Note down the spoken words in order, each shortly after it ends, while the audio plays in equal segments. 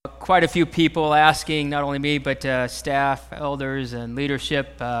quite a few people asking, not only me, but staff, elders, and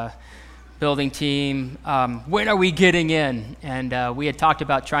leadership, building team, when are we getting in? And we had talked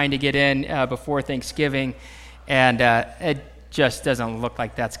about trying to get in before Thanksgiving, and it just doesn't look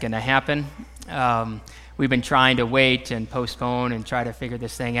like that's going to happen. We've been trying to wait and postpone and try to figure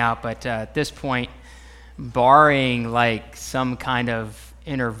this thing out, but at this point, barring like some kind of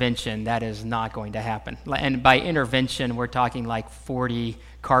intervention, that is not going to happen. And by intervention, we're talking like 40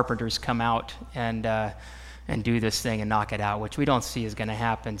 carpenters come out and do this thing and knock it out, which we don't see is going to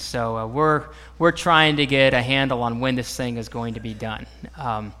happen. So we're trying to get a handle on when this thing is going to be done.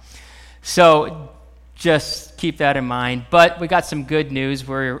 So just keep that in mind. But we got some good news.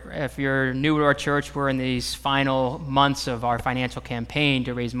 If you're new to our church, we're in these final months of our financial campaign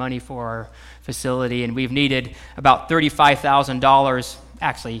to raise money for our facility, and we've needed about $35,000,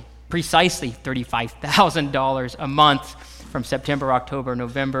 actually precisely $35,000 a month from September, October,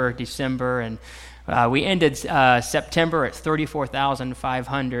 November, December, and we ended September at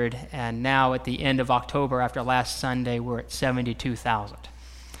 $34,500, and now at the end of October, after last Sunday, we're at $72,000.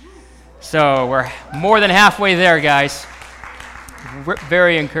 So we're more than halfway there, guys.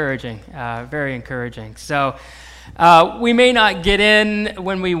 Very encouraging, very encouraging. So we may not get in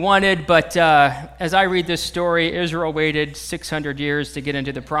when we wanted, but as I read this story, Israel waited 600 years to get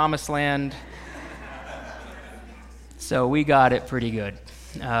into the Promised Land. So we got it pretty good.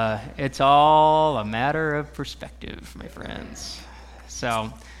 It's all a matter of perspective, my friends.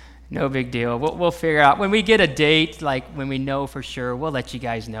 So no big deal. We'll figure out. When we get a date, like when we know for sure, we'll let you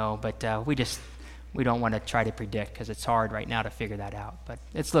guys know. But we don't want to try to predict because it's hard right now to figure that out. But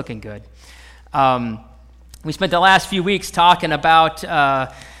it's looking good. We spent the last few weeks talking about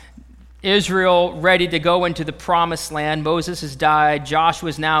Israel ready to go into the Promised Land. Moses has died.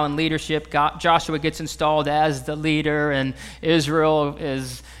 Joshua's now in leadership. Joshua gets installed as the leader, and Israel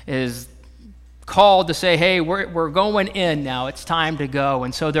is called to say, hey, we're going in now. It's time to go.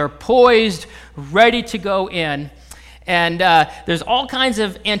 And so they're poised, ready to go in. And there's all kinds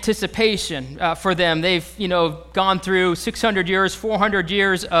of anticipation for them. They've, gone through 600 years, 400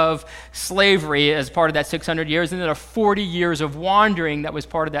 years of slavery as part of that 600 years, and then 40 years of wandering that was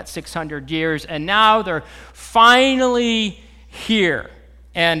part of that 600 years. And now they're finally here.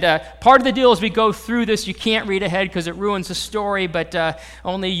 And part of the deal as we go through this, you can't read ahead because it ruins the story, but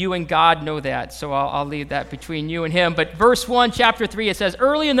only you and God know that. So I'll leave that between you and him. But verse 1, chapter 3, it says,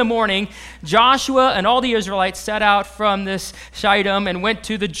 early in the morning, Joshua and all the Israelites set out from this Shittim and went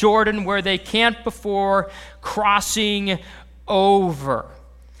to the Jordan where they camped before crossing over.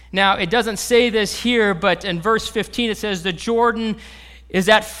 Now, it doesn't say this here, but in verse 15, it says the Jordan is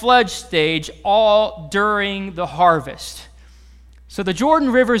at flood stage all during the harvest. So the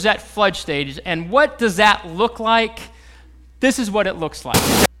Jordan River is at flood stage, and what does that look like? This is what it looks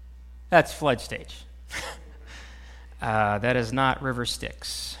like. That's flood stage. That is not River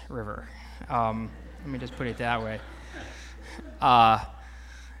Styx River. Let me just put it that way.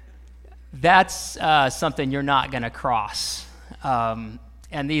 That's something you're not going to cross. And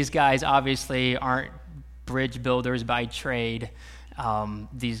these guys obviously aren't bridge builders by trade.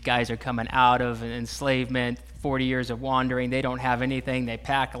 These guys are coming out of an enslavement, 40 years of wandering. They don't have anything. They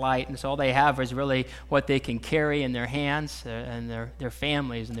pack light, and so all they have is really what they can carry in their hands and their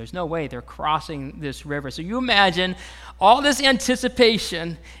families, and there's no way they're crossing this river. So you imagine all this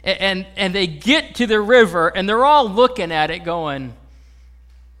anticipation, and they get to the river, and they're all looking at it going,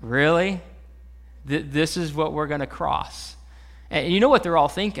 really? This is what we're going to cross? And you know what they're all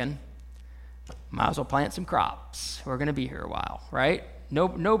thinking? Might as well plant some crops. We're going to be here a while, right?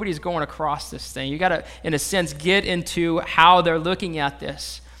 Nobody's going across this thing. You got to, in a sense, get into how they're looking at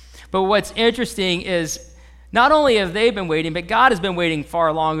this. But what's interesting is not only have they been waiting, but God has been waiting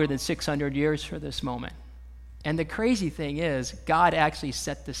far longer than 600 years for this moment. And the crazy thing is, God actually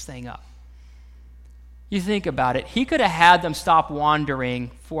set this thing up. You think about it. He could have had them stop wandering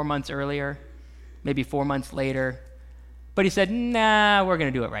 4 months earlier, maybe 4 months later. But he said, nah, we're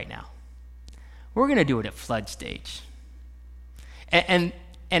going to do it right now. We're going to do it at flood stage. And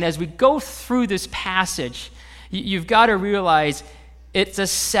as we go through this passage, you've got to realize it's a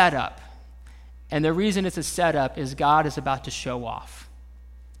setup. And the reason it's a setup is God is about to show off.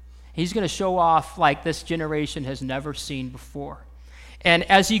 He's going to show off like this generation has never seen before. And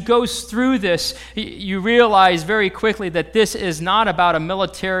as he goes through this, you realize very quickly that this is not about a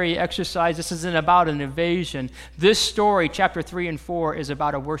military exercise. This isn't about an invasion. This story, chapter 3 and 4, is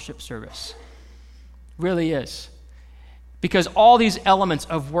about a worship service. Really is. Because all these elements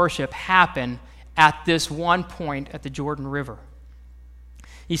of worship happen at this one point at the Jordan River.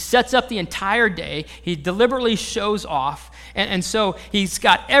 He sets up the entire day. He deliberately shows off. And so he's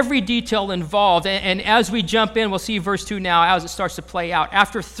got every detail involved. And as we jump in, we'll see verse 2 now as it starts to play out.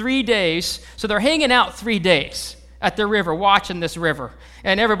 After 3 days, so they're hanging out 3 days at the river, watching this river.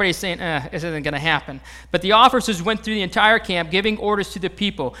 And everybody's saying, this isn't going to happen. But the officers went through the entire camp, giving orders to the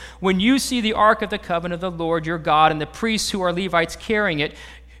people. When you see the ark of the covenant of the Lord your God and the priests who are Levites carrying it,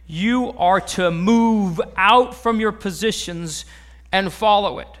 you are to move out from your positions and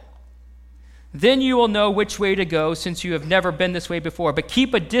follow it. Then you will know which way to go, since you have never been this way before. But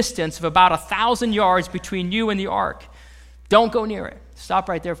keep a distance of about 1,000 yards between you and the ark. Don't go near it. Stop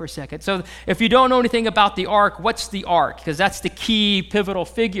right there for a second. So if you don't know anything about the ark, what's the ark? Because that's the key pivotal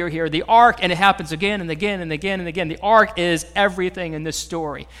figure here. The ark, and it happens again and again and again and again. The ark is everything in this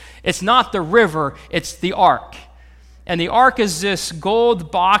story. It's not the river, it's the ark. And the ark is this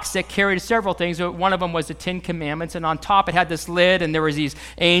gold box that carried several things. One of them was the 10 Commandments, and on top it had this lid, and there was these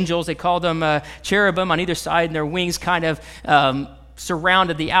angels. They called them cherubim on either side, and their wings kind of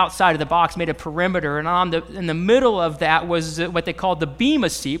surrounded the outside of the box, made a perimeter. And in the middle of that was what they called the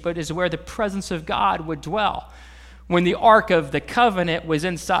bema seat, but is where the presence of God would dwell. When the Ark of the Covenant was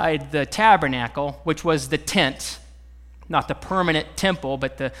inside the tabernacle, which was the tent, not the permanent temple,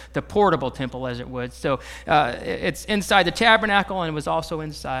 but the portable temple, as it would. So it's inside the tabernacle, and it was also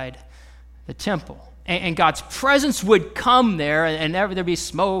inside the temple. And God's presence would come there, and there'd be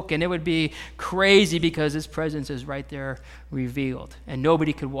smoke, and it would be crazy because his presence is right there revealed. And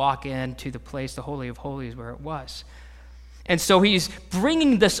nobody could walk into the place, the Holy of Holies, where it was. And so he's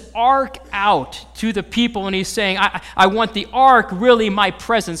bringing this ark out to the people, and he's saying, I want the ark, really my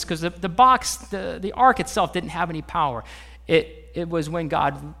presence, because the box, the ark itself didn't have any power. It was when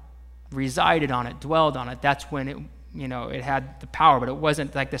God resided on it, dwelled on it. That's when it had the power, but it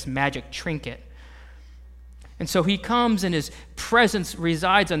wasn't like this magic trinket. And so he comes and his presence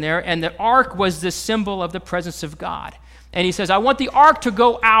resides on there, and the ark was the symbol of the presence of God. And he says, I want the ark to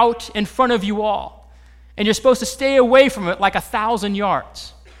go out in front of you all, and you're supposed to stay away from it like 1,000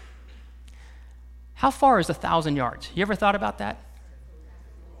 yards. How far is 1,000 yards? You ever thought about that?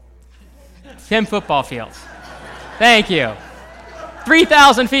 10 football fields. Thank you.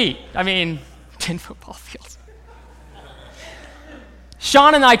 3,000 feet. 10 football fields.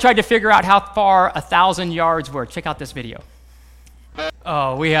 Sean and I tried to figure out how far 1,000 yards were. Check out this video.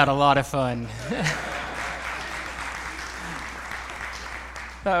 Oh, we had a lot of fun.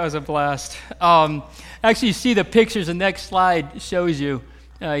 That was a blast. Actually, you see the pictures. The next slide shows you.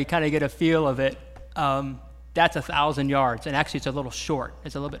 You kind of get a feel of it. That's 1,000 yards, and actually it's a little short.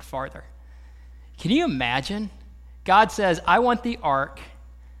 It's a little bit farther. Can you imagine? God says, I want the ark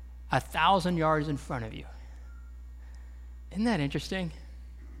 1,000 yards in front of you. Isn't that interesting?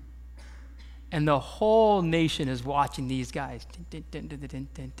 And the whole nation is watching these guys,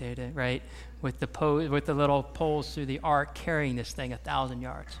 right? With the little poles through the ark carrying this thing 1,000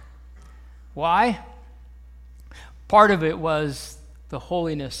 yards. Why? Part of it was the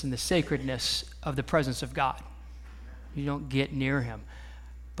holiness and the sacredness of the presence of God. You don't get near him.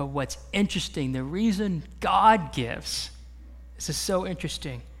 But what's interesting, the reason God gives, this is so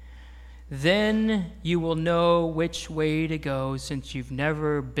interesting. Then you will know which way to go, since you've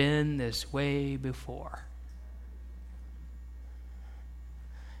never been this way before.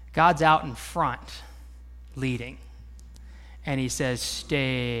 God's out in front, leading. And he says,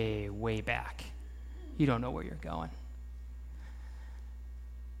 stay way back. You don't know where you're going.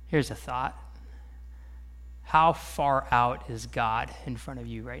 Here's a thought. How far out is God in front of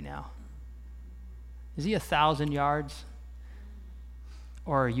you right now? Is he 1,000 yards?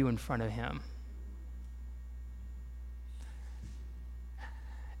 Or are you in front of him?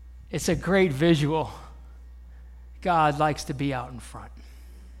 It's a great visual. God likes to be out in front.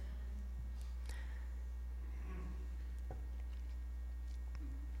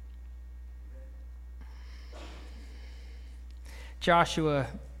 Joshua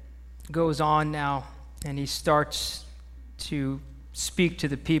goes on now, and he starts to speak to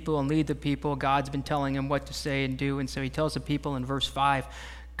the people and lead the people. God's been telling him what to say and do, and so he tells the people in verse 5,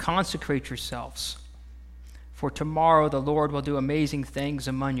 consecrate yourselves, for tomorrow the Lord will do amazing things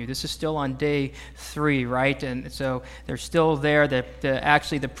among you. This is still on day 3, right? And so they're still there.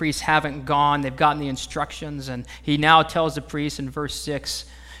 Actually, the priests haven't gone. They've gotten the instructions, and he now tells the priests in verse 6,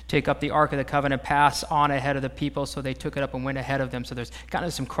 take up the Ark of the Covenant, pass on ahead of the people. So they took it up and went ahead of them. So there's kind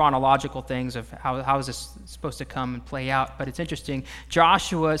of some chronological things of how is this supposed to come and play out. But it's interesting.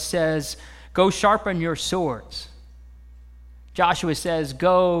 Joshua says, go sharpen your swords. Joshua says,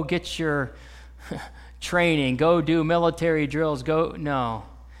 go get your training. Go do military drills. No.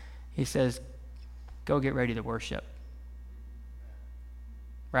 He says, go get ready to worship.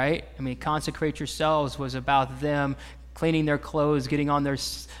 right? I mean, consecrate yourselves was about them cleaning their clothes, getting on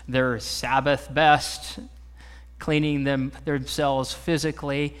their Sabbath best, cleaning themselves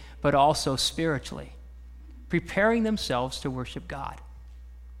physically, but also spiritually, preparing themselves to worship God.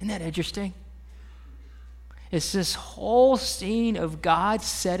 Isn't that interesting? It's this whole scene of God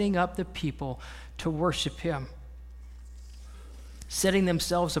setting up the people to worship him, setting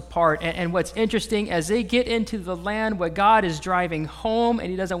themselves apart. And what's interesting, as they get into the land, what God is driving home, and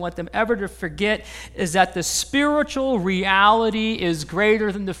he doesn't want them ever to forget, is that the spiritual reality is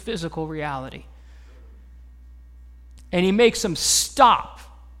greater than the physical reality. And he makes them stop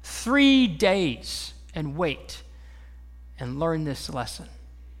 3 days and wait and learn this lesson.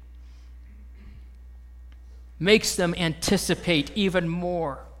 Makes them anticipate even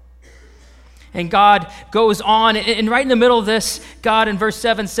more. And God goes on, and right in the middle of this, God in verse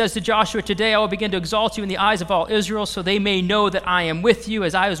 7 says to Joshua, "Today I will begin to exalt you in the eyes of all Israel, so they may know that I am with you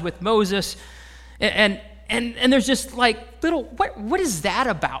as I was with Moses." And there's just like little, what is that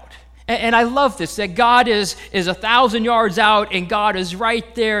about? And I love this, that God is 1,000 yards out, and God is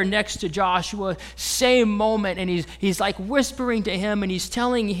right there next to Joshua, same moment, and he's like whispering to him, and he's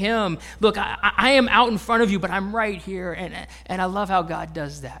telling him, look, I am out in front of you, but I'm right here. And I love how God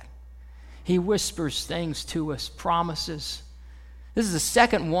does that. He whispers things to us, promises. This is the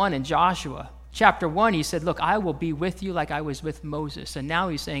second one in Joshua. Chapter 1, he said, look, I will be with you like I was with Moses. And now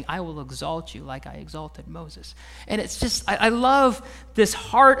he's saying, I will exalt you like I exalted Moses. And it's just, I love this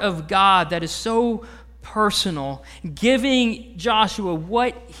heart of God that is so personal, giving Joshua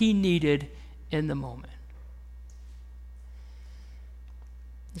what he needed in the moment.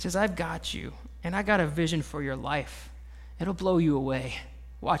 He says, I've got you, and I got a vision for your life. It'll blow you away.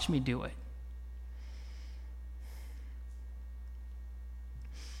 Watch me do it.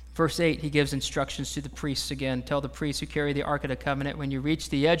 Verse 8, he gives instructions to the priests again. Tell the priests who carry the Ark of the Covenant, when you reach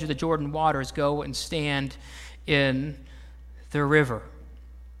the edge of the Jordan waters, go and stand in the river.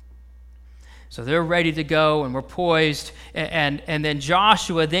 So they're ready to go, and we're poised. And then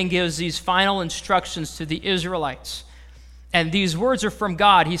Joshua then gives these final instructions to the Israelites. And these words are from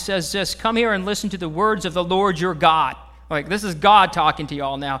God. He says this, come here and listen to the words of the Lord your God. Like, this is God talking to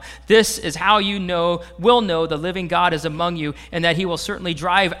y'all now. This is how you will know the living God is among you, and that he will certainly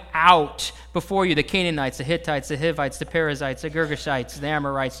drive out before you the Canaanites, the Hittites, the Hivites, the Perizzites, the Girgashites, the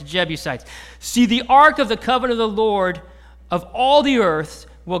Amorites, the Jebusites. See, the ark of the covenant of the Lord of all the earth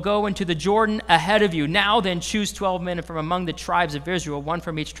will go into the Jordan ahead of you. Now then, choose 12 men from among the tribes of Israel, one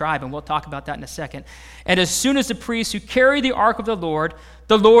from each tribe, and we'll talk about that in a second. And as soon as the priests who carry the ark of the Lord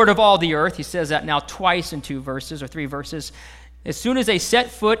of all the earth, he says that now twice in 2 verses or 3 verses, as soon as they set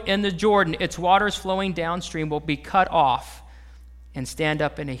foot in the Jordan, its waters flowing downstream will be cut off and stand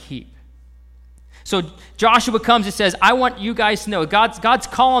up in a heap. So Joshua comes and says, I want you guys to know, God's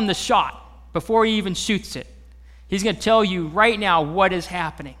calling the shot before he even shoots it. He's going to tell you right now what is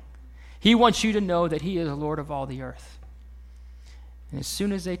happening. He wants you to know that he is the Lord of all the earth. And as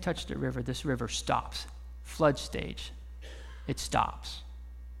soon as they touch the river, this river stops. Flood stage. It stops.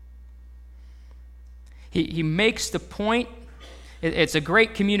 He makes the point. It's a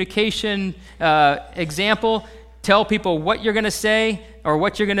great communication example. Tell people what you're going to say or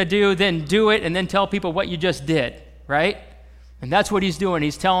what you're going to do, then do it, and then tell people what you just did, right? And that's what he's doing.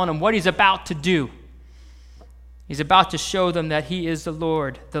 He's telling them what he's about to do. He's about to show them that he is the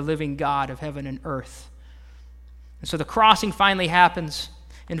Lord, the living God of heaven and earth. And so the crossing finally happens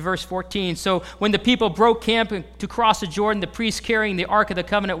in verse 14. So when the people broke camp to cross the Jordan, the priests carrying the Ark of the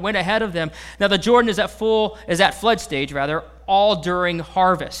Covenant went ahead of them. Now the Jordan is at flood stage, all during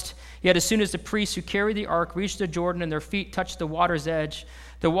harvest. Yet as soon as the priests who carried the Ark reached the Jordan and their feet touched the water's edge,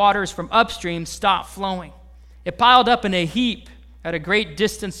 the waters from upstream stopped flowing. It piled up in a heap at a great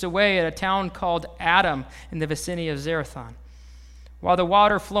distance away at a town called Adam in the vicinity of Zarethan. While the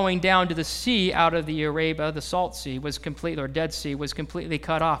water flowing down to the sea out of the Arabah, the salt sea, Dead Sea, was completely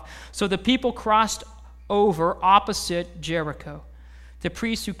cut off. So the people crossed over opposite Jericho. The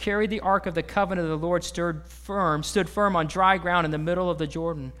priests who carried the Ark of the Covenant of the Lord stood firm on dry ground in the middle of the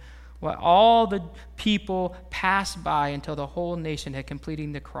Jordan, while all the people passed by until the whole nation had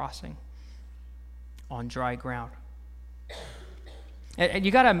completed the crossing on dry ground. And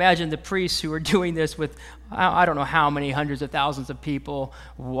you got to imagine the priests who are doing this with, I don't know how many hundreds of thousands of people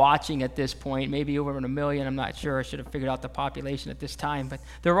watching at this point, maybe over 1 million, I'm not sure. I should have figured out the population at this time. But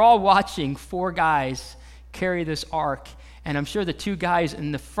they're all watching 4 guys carry this ark. And I'm sure the 2 guys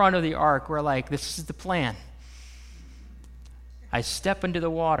in the front of the ark were like, this is the plan. I step into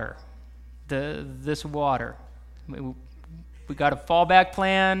the water, this water. We got a fallback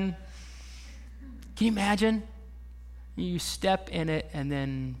plan. Can you imagine? You step in it and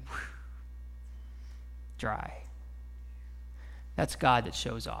then dry. That's God that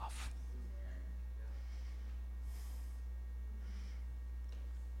shows off.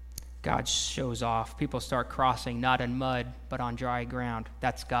 God shows off. People start crossing not in mud, but on dry ground.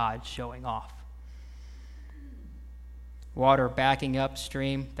 That's God showing off. Water backing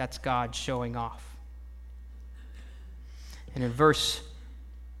upstream, that's God showing off. And in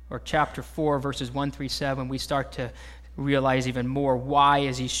chapter 4, verses 1 through 7, we start to realize even more why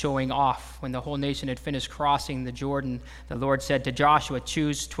is he showing off. When the whole nation had finished crossing the Jordan, the Lord said to Joshua,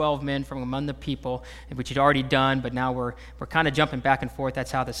 choose 12 men from among the people, which he'd already done, but now we're kind of jumping back and forth.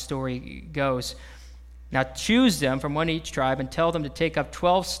 That's how the story goes. Now choose them from one each tribe and tell them to take up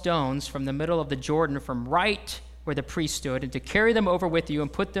 12 stones from the middle of the Jordan from right where the priest stood, and to carry them over with you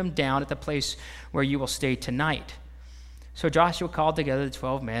and put them down at the place where you will stay tonight. So Joshua called together the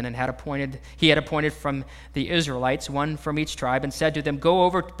 12 men and he had appointed from the Israelites, one from each tribe, and said to them, go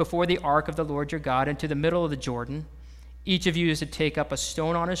over before the ark of the Lord your God into the middle of the Jordan. Each of you is to take up a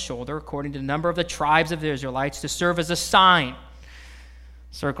stone on his shoulder, according to the number of the tribes of the Israelites, to serve as a sign.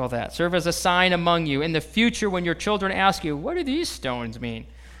 Circle that. Serve as a sign among you. In the future, when your children ask you, what do these stones mean?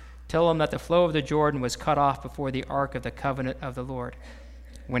 Tell them that the flow of the Jordan was cut off before the ark of the covenant of the Lord.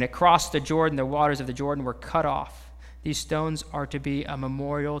 When it crossed the Jordan, the waters of the Jordan were cut off. These stones are to be a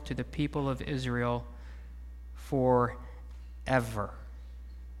memorial to the people of Israel forever.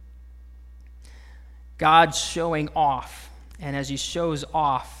 God's showing off. And as he shows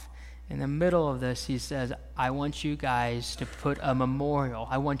off, in the middle of this, he says, I want you guys to put a memorial.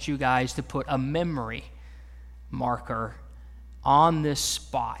 I want you guys to put a memory marker on this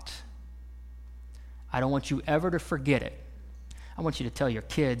spot. I don't want you ever to forget it. I want you to tell your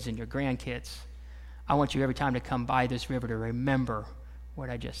kids and your grandkids. I want you every time to come by this river to remember what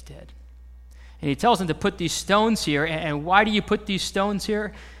I just did. And he tells them to put these stones here. And why do you put these stones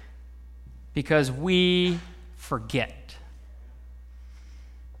here? Because we forget.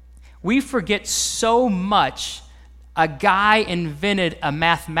 We forget so much. A guy invented a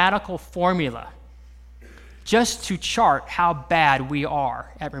mathematical formula just to chart how bad we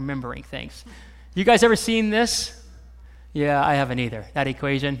are at remembering things. You guys ever seen this? Yeah, I haven't either. That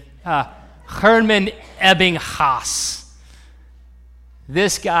equation. Hermann Ebbinghaus.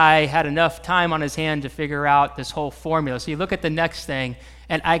 This guy had enough time on his hand to figure out this whole formula. So you look at the next thing,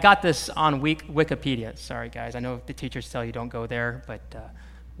 and I got this on Wikipedia. Sorry, guys. I know the teachers tell you don't go there, but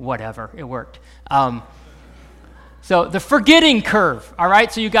whatever. It worked. So the forgetting curve, all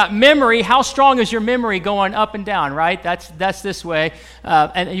right? So you got memory. How strong is your memory going up and down, right? That's this way.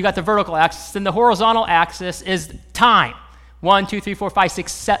 And you got the vertical axis. Then the horizontal axis is time. 1, 2, 3, 4, 5,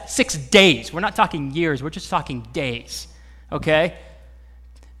 6 days. We're not talking years. We're just talking days, okay?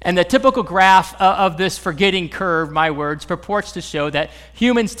 And the typical graph of this forgetting curve, my words, purports to show that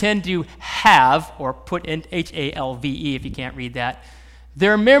humans tend to have, or put in HALVE if you can't read that,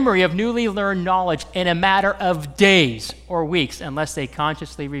 their memory of newly learned knowledge in a matter of days or weeks, unless they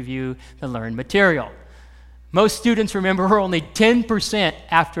consciously review the learned material. Most students remember only 10%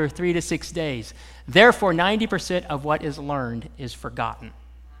 after 3 to 6 days. Therefore, 90% of what is learned is forgotten.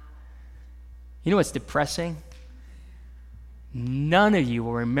 You know what's depressing? None of you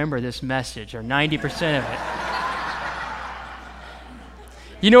will remember this message, or 90% of it.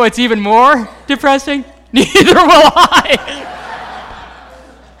 You know what's even more depressing? Neither will I.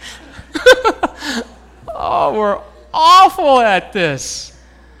 Oh, we're awful at this.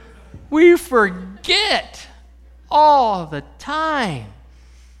 We forget all the time.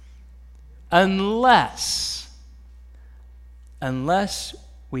 Unless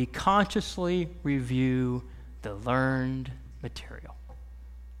we consciously review the learned material.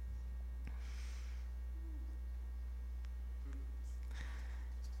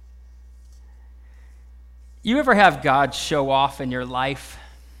 You ever have God show off in your life?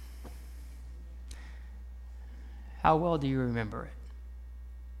 How well do you remember it?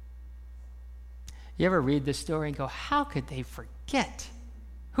 You ever read this story and go, how could they forget?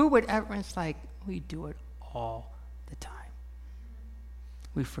 Who would ever? It's like, we do it all the time.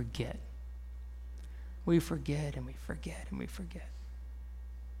 We forget. We forget and we forget and we forget.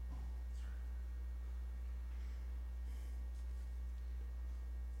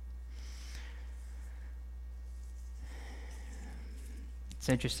 It's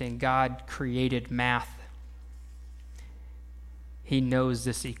interesting. God created math. He knows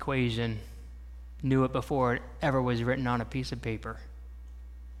this equation, knew it before it ever was written on a piece of paper.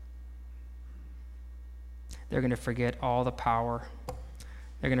 They're going to forget all the power.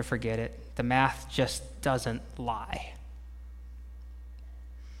 They're going to forget it. The math just doesn't lie.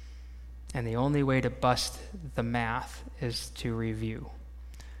 And the only way to bust the math is to review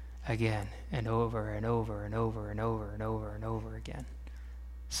again and over and over and over and over and over and over again.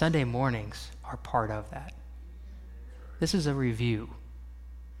 Sunday mornings are part of that. This is a review.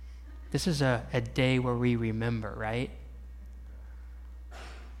 This is a day where we remember, right?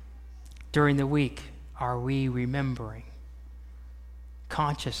 During the week, are we remembering?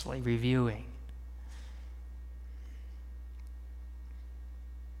 Consciously reviewing?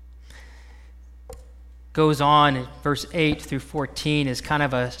 Goes on in verse 8 through 14 is kind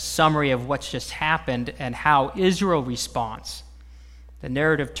of a summary of what's just happened and how Israel responds. The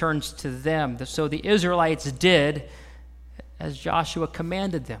narrative turns to them. So the Israelites did as Joshua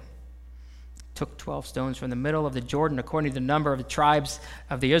commanded them. Took 12 stones from the middle of the Jordan according to the number of the tribes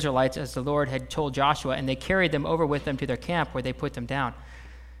of the Israelites as the Lord had told Joshua, and they carried them over with them to their camp where they put them down.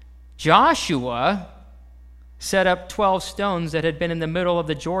 Joshua set up 12 stones that had been in the middle of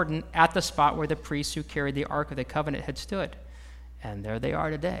the Jordan at the spot where the priests who carried the Ark of the Covenant had stood. And there they are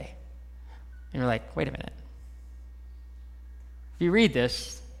today. And you're like, wait a minute. If you read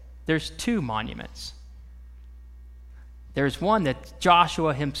this, there's 2 monuments. There's one that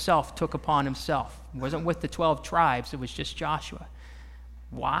Joshua himself took upon himself. It wasn't with the 12 tribes, it was just Joshua.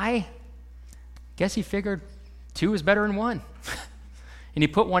 Why? Guess he figured 2 is better than 1. And he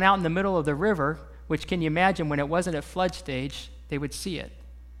put one out in the middle of the river, which, can you imagine, when it wasn't at flood stage, they would see it.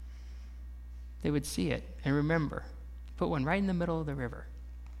 They would see it and remember. Put one right in the middle of the river.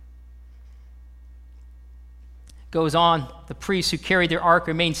 Goes on, the priests who carried their ark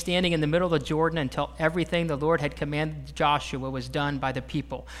remained standing in the middle of the Jordan until everything the Lord had commanded Joshua was done by the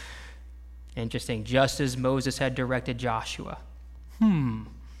people. Interesting, just as Moses had directed Joshua.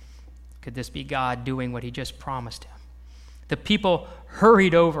 Could this be God doing what he just promised him? The people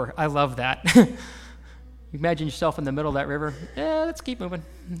hurried over. I love that. You imagine yourself in the middle of that river. Let's keep moving.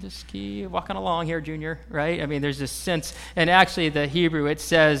 Just keep walking along here, Junior, right? I mean, there's this sense. And actually, the Hebrew, it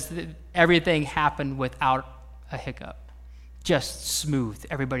says that everything happened without a hiccup. Just smooth.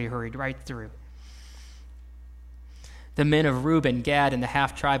 Everybody hurried right through. The men of Reuben, Gad, and the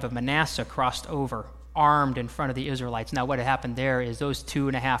half-tribe of Manasseh crossed over, armed in front of the Israelites. Now, what had happened there is those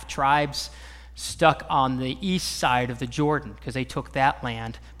 2.5 tribes stuck on the east side of the Jordan because they took that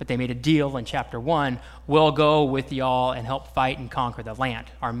land, but they made a deal in chapter 1, we'll go with y'all and help fight and conquer the land.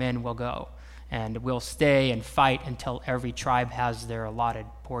 Our men will go, and we'll stay and fight until every tribe has their allotted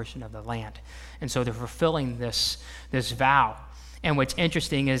portion of the land. And so they're fulfilling this vow. And what's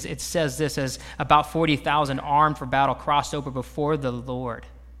interesting is it says this as about 40,000 armed for battle crossed over before the Lord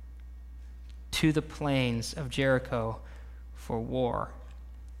to the plains of Jericho for war.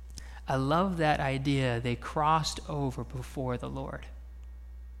 I love that idea. They crossed over before the Lord.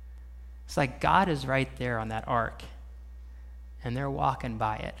 It's like God is right there on that ark, and they're walking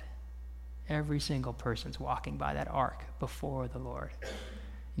by it. Every single person's walking by that ark before the Lord.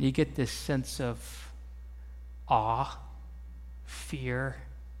 And you get this sense of awe, fear,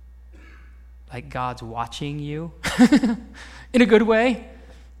 like God's watching you in a good way.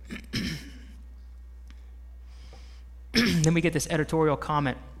 Then we get this editorial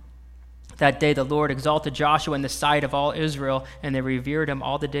comment. That day the Lord exalted Joshua in the sight of all Israel, and they revered him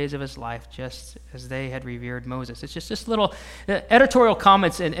all the days of his life, just as they had revered Moses. It's just this little editorial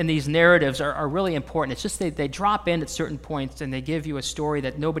comments in these narratives are really important. It's just they drop in at certain points, and they give you a story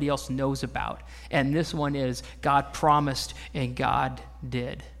that nobody else knows about. And this one is God promised, and God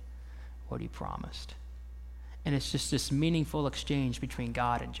did what he promised. And it's just this meaningful exchange between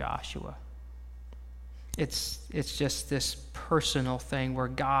God and Joshua. It's just this personal thing where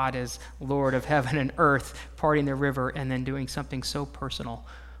God is Lord of heaven and earth, parting the river, and then doing something so personal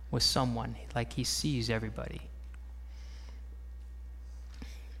with someone, like he sees everybody.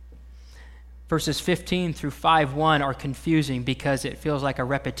 Verses 15 through 5:1 are confusing because it feels like a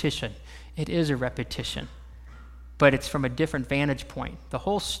repetition. It is a repetition, but it's from a different vantage point. The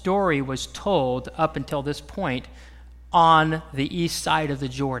whole story was told up until this point on the east side of the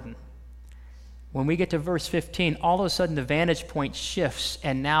Jordan. When we get to verse 15, all of a sudden the vantage point shifts,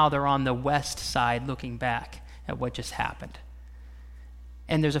 and now they're on the west side looking back at what just happened.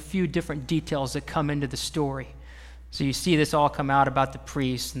 And there's a few different details that come into the story. So you see this all come out about the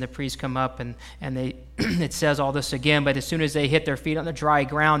priests, and the priests come up, and they it says all this again, but as soon as they hit their feet on the dry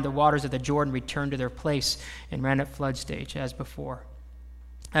ground, the waters of the Jordan returned to their place and ran at flood stage as before.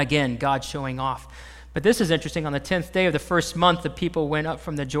 Again, God showing off. But this is interesting. On the 10th day of the first month, the people went up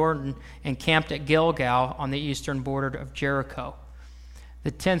from the Jordan and camped at Gilgal on the eastern border of Jericho.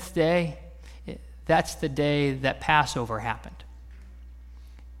 The 10th day, that's the day that Passover happened.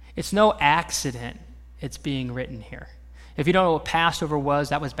 It's no accident it's being written here. If you don't know what Passover was,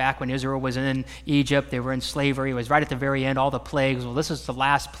 that was back when Israel was in Egypt. They were in slavery. It was right at the very end, all the plagues. Well, this is the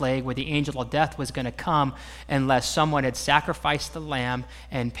last plague where the angel of death was going to come unless someone had sacrificed the lamb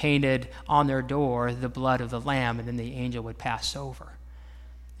and painted on their door the blood of the lamb, and then the angel would pass over.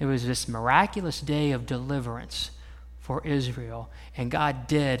 It was this miraculous day of deliverance for Israel, and God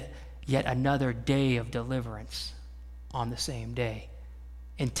did yet another day of deliverance on the same day,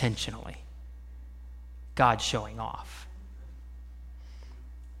 intentionally. God showing off.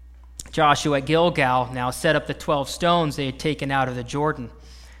 Joshua at Gilgal now set up the 12 stones they had taken out of the Jordan.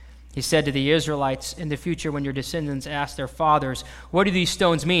 He said to the Israelites, in the future when your descendants ask their fathers, what do these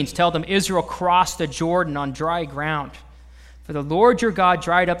stones mean? Tell them Israel crossed the Jordan on dry ground. For the Lord your God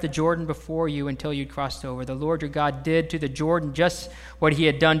dried up the Jordan before you until you crossed over. The Lord your God did to the Jordan just what he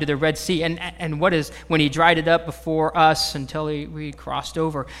had done to the Red Sea. And what is when he dried it up before us until we crossed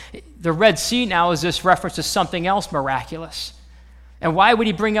over? The Red Sea now is this reference to something else miraculous. And why would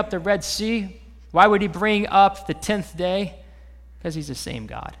he bring up the Red Sea? Why would he bring up the 10th day? Because he's the same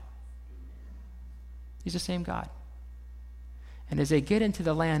God. He's the same God. And as they get into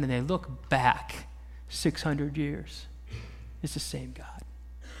the land and they look back 600 years, it's the same God.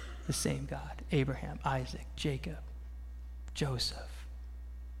 The same God. Abraham, Isaac, Jacob, Joseph,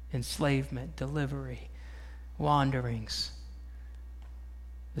 enslavement, delivery, wanderings.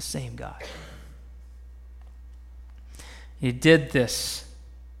 The same God. He did this.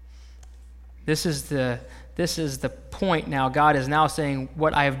 This is the point now. God is now saying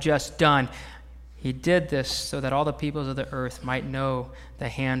what I have just done. He did this so that all the peoples of the earth might know the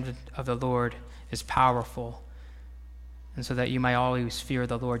hand of the Lord is powerful, and so that you might always fear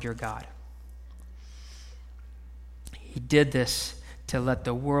the Lord your God. He did this to let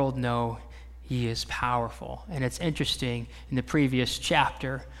the world know he is powerful. And it's interesting, in the previous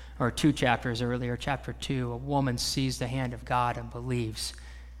chapter, or 2 chapters earlier, chapter 2, a woman sees the hand of God and believes.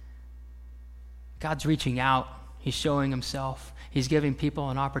 God's reaching out. He's showing himself. He's giving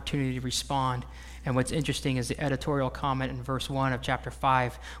people an opportunity to respond. And what's interesting is the editorial comment in verse 1 of chapter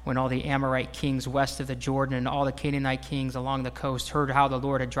 5, when all the Amorite kings west of the Jordan and all the Canaanite kings along the coast heard how the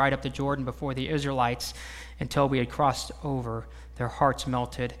Lord had dried up the Jordan before the Israelites until we had crossed over, their hearts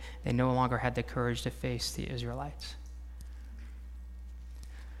melted. They no longer had the courage to face the Israelites.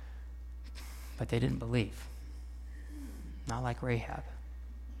 But they didn't believe. Not like Rahab.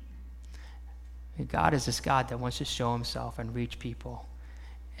 God is this God that wants to show himself and reach people.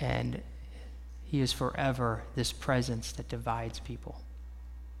 And he is forever this presence that divides people.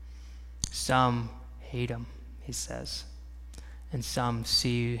 Some hate him, he says. And some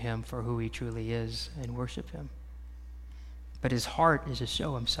see him for who he truly is and worship him. But his heart is to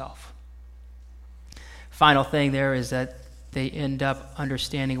show himself. Final thing there is that they end up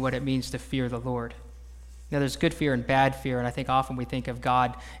understanding what it means to fear the Lord. Now, there's good fear and bad fear, and I think often we think of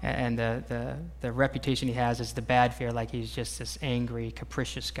God and the reputation he has as the bad fear, like he's just this angry,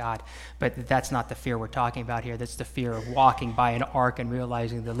 capricious God. But that's not the fear we're talking about here. That's the fear of walking by an ark and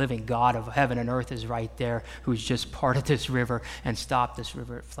realizing the living God of heaven and earth is right there, who's just parted this river and stopped this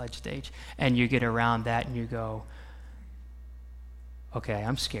river at flood stage. And you get around that and you go, okay,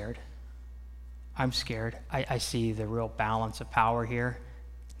 I'm scared. I'm scared. I see the real balance of power here.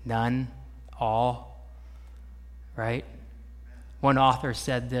 None, all, right? One author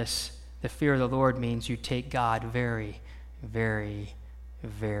said this, the fear of the Lord means you take God very, very,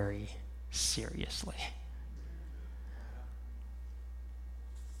 very seriously.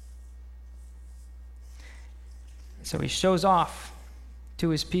 So he shows off to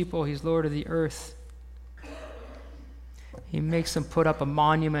his people, he's Lord of the earth. He makes them put up a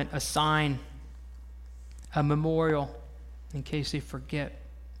monument, a sign, a memorial, in case they forget.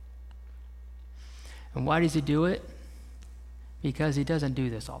 And why does he do it? Because he doesn't do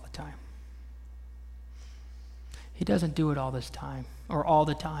this all the time. He doesn't do it all this time, or all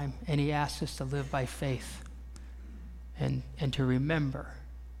the time, and he asks us to live by faith and to remember.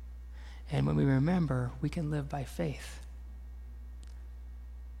 And when we remember, we can live by faith.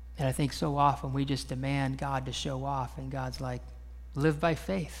 And I think so often we just demand God to show off, and God's like, live by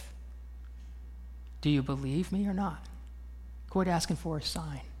faith. Do you believe me or not? Quit asking for a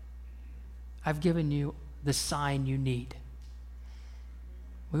sign. I've given you the sign you need.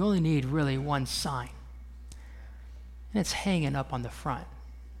 We only need really one sign. And it's hanging up on the front.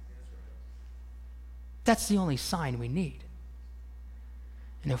 That's the only sign we need.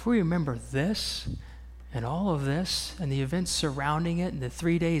 And if we remember this and all of this and the events surrounding it and the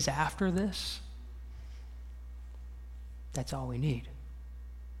 3 days after this, that's all we need.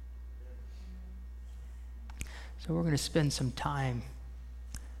 So we're going to spend some time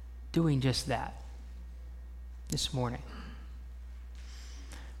doing just that this morning.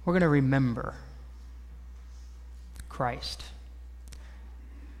 we're going to remember Christ.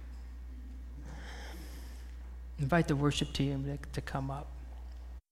 Invite the worship team to come up.